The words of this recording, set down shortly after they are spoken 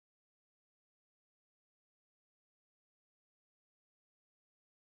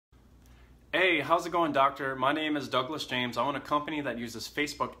Hey, how's it going, doctor? My name is Douglas James. I own a company that uses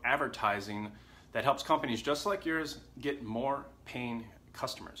Facebook advertising that helps companies just like yours get more paying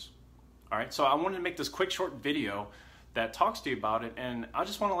customers. All right, so I wanted to make this quick, short video that talks to you about it, and I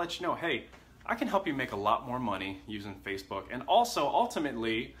just want to let you know, hey, I can help you make a lot more money using Facebook and also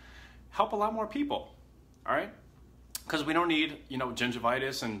ultimately help a lot more people. All right? Because we don't need,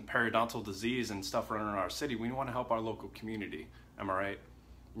 gingivitis and periodontal disease and stuff running in our city. We want to help our local community. Am I right?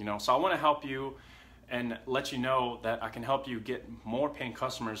 So I want to help you and let you know that I can help you get more paying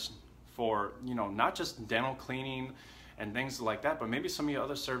customers for, not just dental cleaning and things like that, but maybe some of your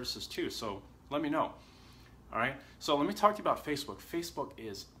other services too. So let me know. All right. So let me talk to you about Facebook. Facebook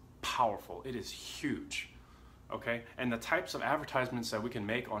is powerful. It is huge. Okay. And the types of advertisements that we can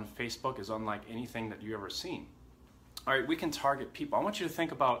make on Facebook is unlike anything that you've ever seen. All right. We can target people. I want you to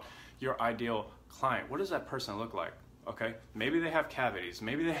think about your ideal client. What does that person look like? Okay, maybe they have cavities,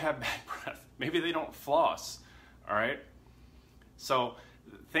 maybe they have bad breath, maybe they don't floss, all right? So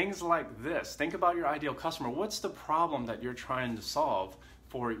things like this, think about your ideal customer. What's the problem that you're trying to solve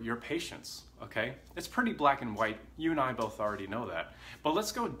for your patients, okay? It's pretty black and white. You and I both already know that. But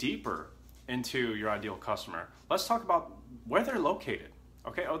let's go deeper into your ideal customer. Let's talk about where they're located,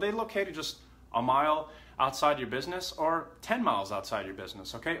 okay? Are they located just a mile outside your business or 10 miles outside your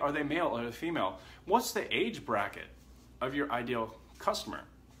business, okay? Are they male or female? What's the age bracket of your ideal customer?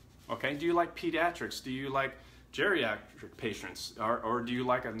 Okay, do you like pediatrics? Do you like geriatric patients? Or do you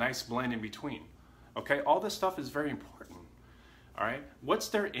like a nice blend in between? Okay, all this stuff is very important. All right, what's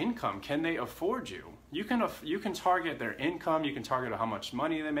their income? Can they afford you? You can target their income, you can target how much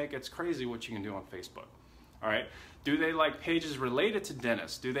money they make. It's crazy what you can do on Facebook. All right, do they like pages related to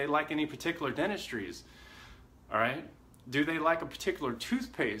dentists? Do they like any particular dentistries? All right, do they like a particular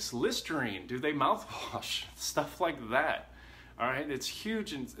toothpaste, Listerine? Do they mouthwash? Stuff like that. All right, it's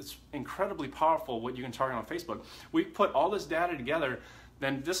huge and it's incredibly powerful what you can target on Facebook. We put all this data together,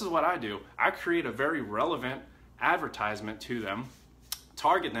 then this is what I do. I create a very relevant advertisement to them,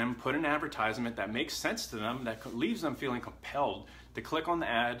 target them, put an advertisement that makes sense to them, that leaves them feeling compelled to click on the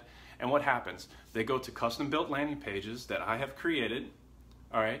ad, and what happens? They go to custom-built landing pages that I have created,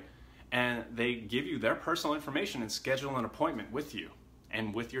 all right, and they give you their personal information and schedule an appointment with you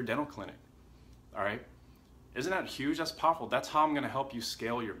and with your dental clinic. All right? Isn't that huge? That's powerful. That's how I'm going to help you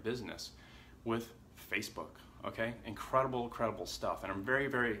scale your business with Facebook. Okay? Incredible, incredible stuff. And I'm very,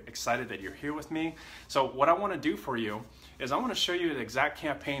 very excited that you're here with me. So what I want to do for you is I want to show you the exact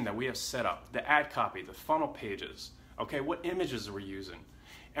campaign that we have set up, the ad copy, the funnel pages, okay, what images we're using,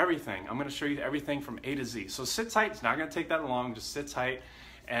 everything. I'm going to show you everything from A to Z. So sit tight. It's not going to take that long. Just sit tight.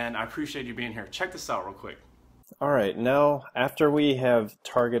 And I appreciate you being here. Check this out real quick. All right, now after we have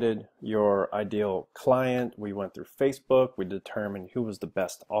targeted your ideal client, we went through Facebook, we determined who was the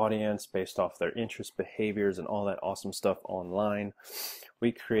best audience based off their interests, behaviors, and all that awesome stuff online.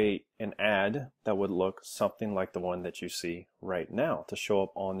 We create an ad that would look something like the one that you see right now to show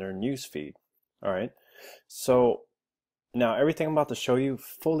up on their news feed. All right, so now everything I'm about to show you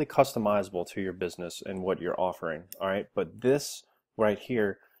fully customizable to your business and what you're offering. All right, but this right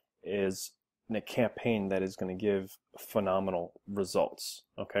here is a campaign that is going to give phenomenal results,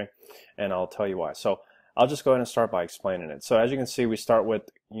 okay? And I'll tell you why. So I'll just go ahead and start by explaining it. So as you can see, we start with,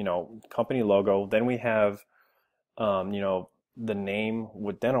 company logo. Then we have, the name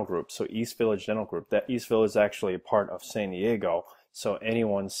with Dental Group. So East Village Dental Group. That East Village is actually a part of San Diego. So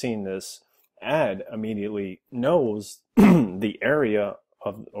anyone seeing this ad immediately knows the area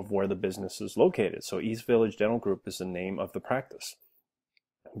of where the business is located. So East Village Dental Group is the name of the practice.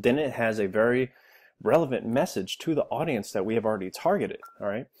 Then it has a very relevant message to the audience that we have already targeted. All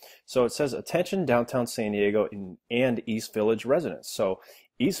right. So it says, attention downtown San Diego and East Village residents. So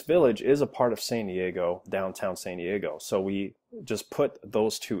East Village is a part of San Diego, downtown San Diego. So we just put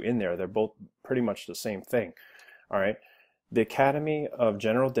those two in there. They're both pretty much the same thing. All right. The Academy of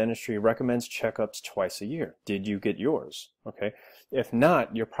General Dentistry recommends checkups twice a year. Did you get yours? Okay. If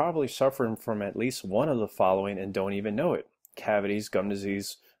not, you're probably suffering from at least one of the following and don't even know it. Cavities, gum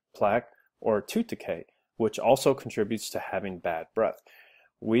disease, plaque, or tooth decay, which also contributes to having bad breath.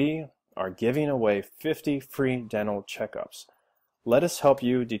 We are giving away 50 free dental checkups. Let us help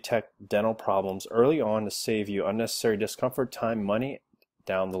you detect dental problems early on to save you unnecessary discomfort, time, money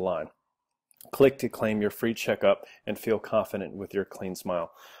down the line. Click to claim your free checkup and feel confident with your clean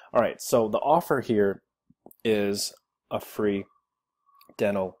smile. All right, so the offer here is a free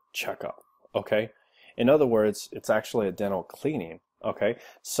dental checkup, okay? In other words, it's actually a dental cleaning, okay?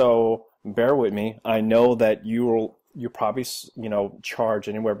 So bear with me. I know that you probably, charge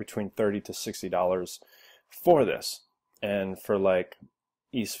anywhere between $30 to $60 for this. And for like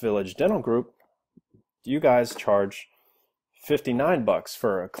East Village Dental Group, you guys charge $59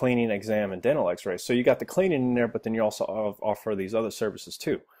 for a cleaning, exam, and dental x-ray. So you got the cleaning in there, but then you also offer these other services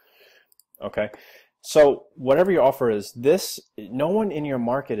too. Okay, so whatever your offer is, this, no one in your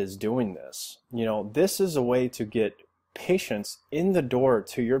market is doing this. You know, this is a way to get patients in the door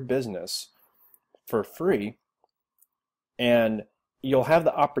to your business for free, and you'll have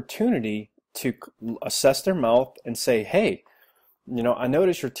the opportunity to assess their mouth and say, hey, you know, I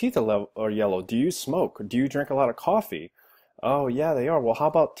notice your teeth are yellow. Do you smoke? Do you drink a lot of coffee? Oh yeah, they are. Well, how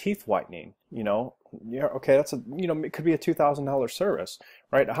about teeth whitening? You know, yeah, okay, that's a, you know, it could be a $2,000 service,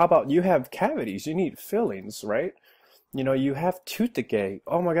 right? How about you have cavities, you need fillings, right? You know, you have tooth decay.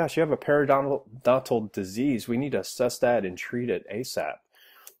 Oh my gosh, you have a periodontal disease. We need to assess that and treat it ASAP.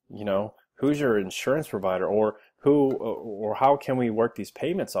 You know, who's your insurance provider, or how can we work these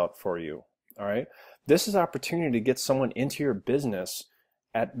payments out for you? All right. This is an opportunity to get someone into your business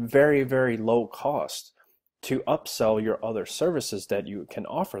at very, very low cost to upsell your other services that you can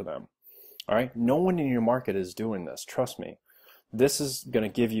offer them. All right. No one in your market is doing this. Trust me. This is going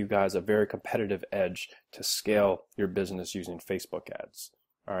to give you guys a very competitive edge to scale your business using Facebook ads.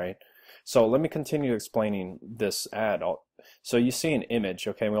 All right. So let me continue explaining this ad. So you see an image.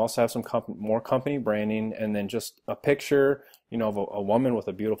 Okay. We also have some more company branding, and then just a picture, you know, of a woman with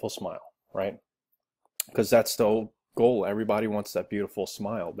a beautiful smile, right? Because that's the goal. Everybody wants that beautiful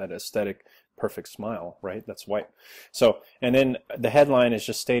smile, that aesthetic, perfect smile, right? That's white. So, and then the headline is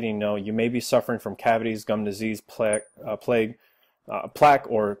just stating, no, you may be suffering from cavities, gum disease, plaque,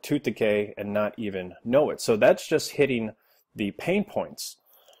 or tooth decay and not even know it. So that's just hitting the pain points,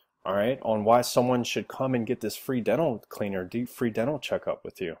 all right, on why someone should come and get this free dental cleaner, free dental checkup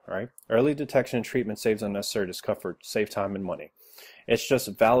with you, all right? Early detection and treatment saves unnecessary discomfort, save time and money. It's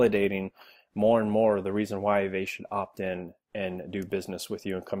just validating more and more the reason why they should opt in and do business with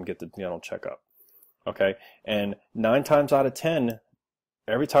you and come get the dental checkup. Okay, and 9 times out of 10,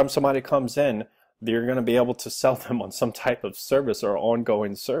 every time somebody comes in, you're going to be able to sell them on some type of service or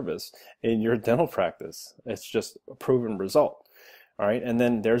ongoing service in your dental practice. It's just a proven result. All right, and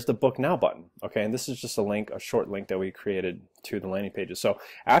then there's the book now button. Okay, and this is just a link, a short link that we created to the landing pages. So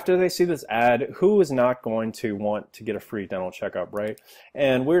after they see this ad, who is not going to want to get a free dental checkup, right?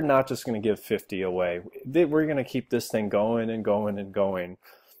 And we're not just going to give 50 away. We're going to keep this thing going and going and going,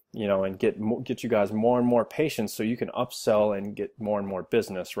 you know, and get you guys more and more patients so you can upsell and get more and more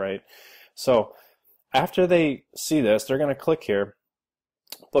business, right? So after they see this, they're going to click here,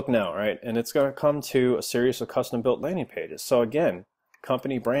 book now, right? And it's going to come to a series of custom built landing pages. So again,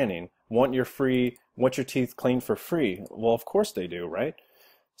 company branding, want your teeth cleaned for free? Well, of course they do, right?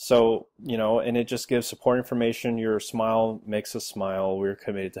 So, you know, and it just gives support information. Your smile makes us smile. We're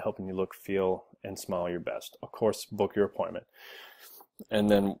committed to helping you look, feel, and smile your best. Of course, book your appointment. And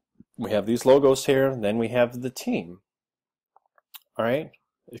then we have these logos here. Then we have the team. All right.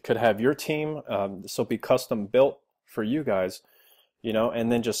 It could have your team. This will be custom built for you guys, you know,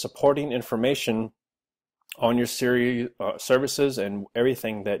 and then just supporting information on your series services and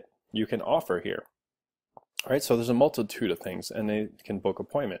everything that you can offer here. All right, so there's a multitude of things, and they can book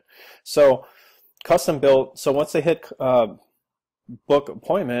appointment. So custom built, so once they hit book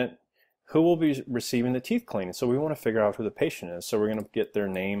appointment, who will be receiving the teeth cleaning? So we want to figure out who the patient is. So we're going to get their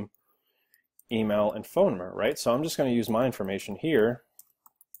name, email, and phone number, right? So I'm just going to use my information here.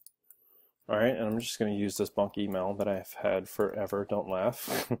 All right, and I'm just going to use this bunk email that I've had forever. Don't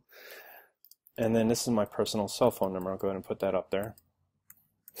laugh. And then this is my personal cell phone number. I'll go ahead and put that up there,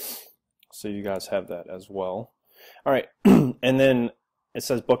 so you guys have that as well. All right, and then it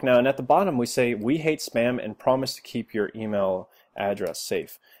says book now, and at the bottom we say we hate spam and promise to keep your email address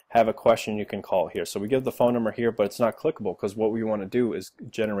safe. Have a question, you can call here. So we give the phone number here, but it's not clickable because what we want to do is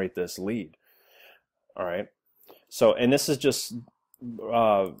generate this lead. All right, so, and this is just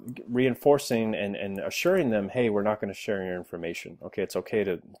reinforcing and assuring them, hey, we're not going to share your information. Okay, it's okay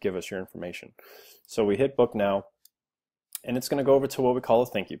to give us your information. So we hit book now, and it's going to go over to what we call a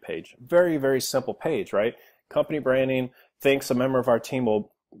thank you page. Very, very simple page, right? Company branding, thanks, a member of our team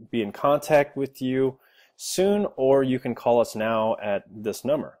will be in contact with you soon, or you can call us now at this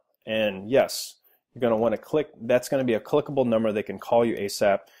number. And yes, you're going to want to click, that's going to be a clickable number. They can call you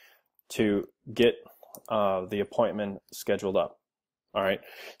ASAP to get the appointment scheduled up. All right,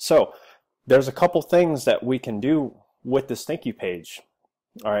 so there's a couple things that we can do with this thank you page.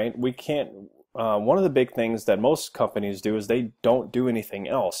 All right, we can't, one of the big things that most companies do is they don't do anything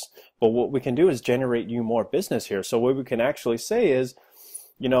else. But what we can do is generate you more business here. So what we can actually say is,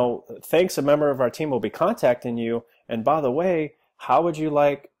 you know, thanks, a member of our team will be contacting you. And by the way, how would you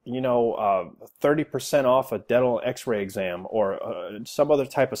like 30% off a dental x-ray exam or some other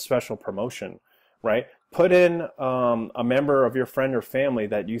type of special promotion, right? Put in a member of your friend or family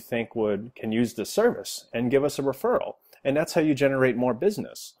that you think can use this service and give us a referral. And that's how you generate more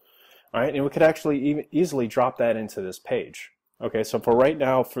business. All right, and we could actually easily drop that into this page. Okay, so for right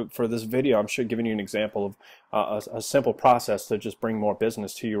now, for this video, I'm sure giving you an example of a simple process to just bring more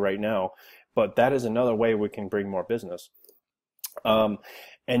business to you right now. But that is another way we can bring more business.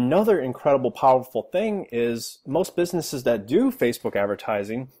 Another incredible, powerful thing is most businesses that do Facebook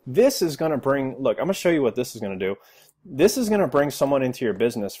advertising, this is going to bring, look, I'm going to show you what this is going to do. This is going to bring someone into your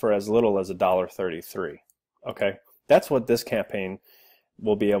business for as little as $1.33. Okay, that's what this campaign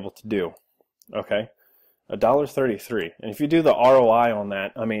will be able to do. Okay, $1.33. And if you do the ROI on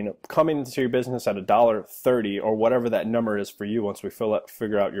that, I mean, coming into your business at $1.30 or whatever that number is for you once we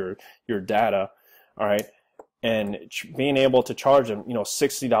figure out your data, all right, and being able to charge them,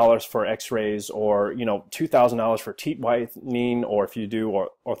 $60 for x-rays or, $2,000 for teeth whitening, or if you do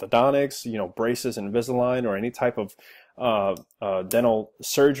orthodontics, braces, Invisalign, or any type of dental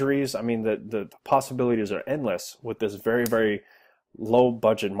surgeries. I mean, the possibilities are endless with this very, very low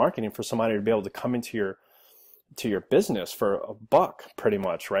budget marketing for somebody to be able to come into your business for $1 pretty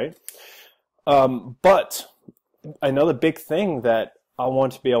much, right? But another big thing that I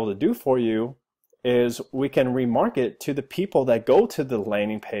want to be able to do for you is we can remarket to the people that go to the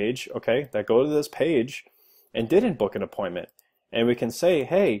landing page, okay, that go to this page and didn't book an appointment. And we can say,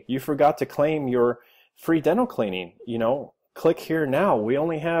 hey, you forgot to claim your free dental cleaning, click here now. We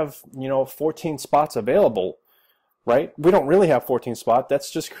only have, 14 spots available, right? We don't really have 14 spots.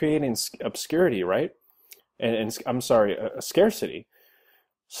 That's just creating obscurity, right? And I'm sorry, a scarcity.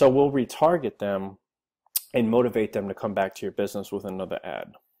 So we'll retarget them and motivate them to come back to your business with another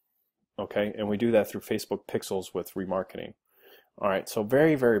ad. Okay, and we do that through Facebook Pixels with remarketing. All right, so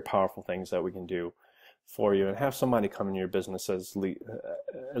very, very powerful things that we can do for you, and have somebody come in your business as little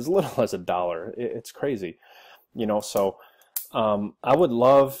as $1. It's crazy, So I would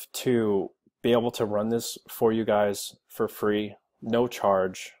love to be able to run this for you guys for free, no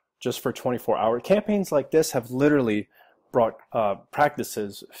charge, just for 24 hours. Campaigns like this have literally brought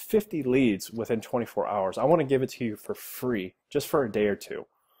practices 50 leads within 24 hours. I want to give it to you for free, just for a day or two.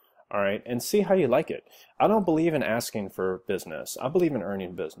 All right, and see how you like it. I don't believe in asking for business. I believe in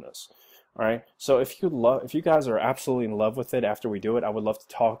earning business. All right, so if you guys are absolutely in love with it after we do it, I would love to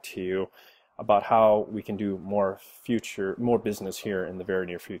talk to you about how we can do more business here in the very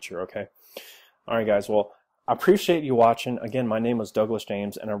near future. Okay. All right, guys. Well, I appreciate you watching. Again, my name is Douglas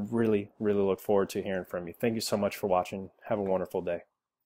James, and I really, really look forward to hearing from you. Thank you so much for watching. Have a wonderful day.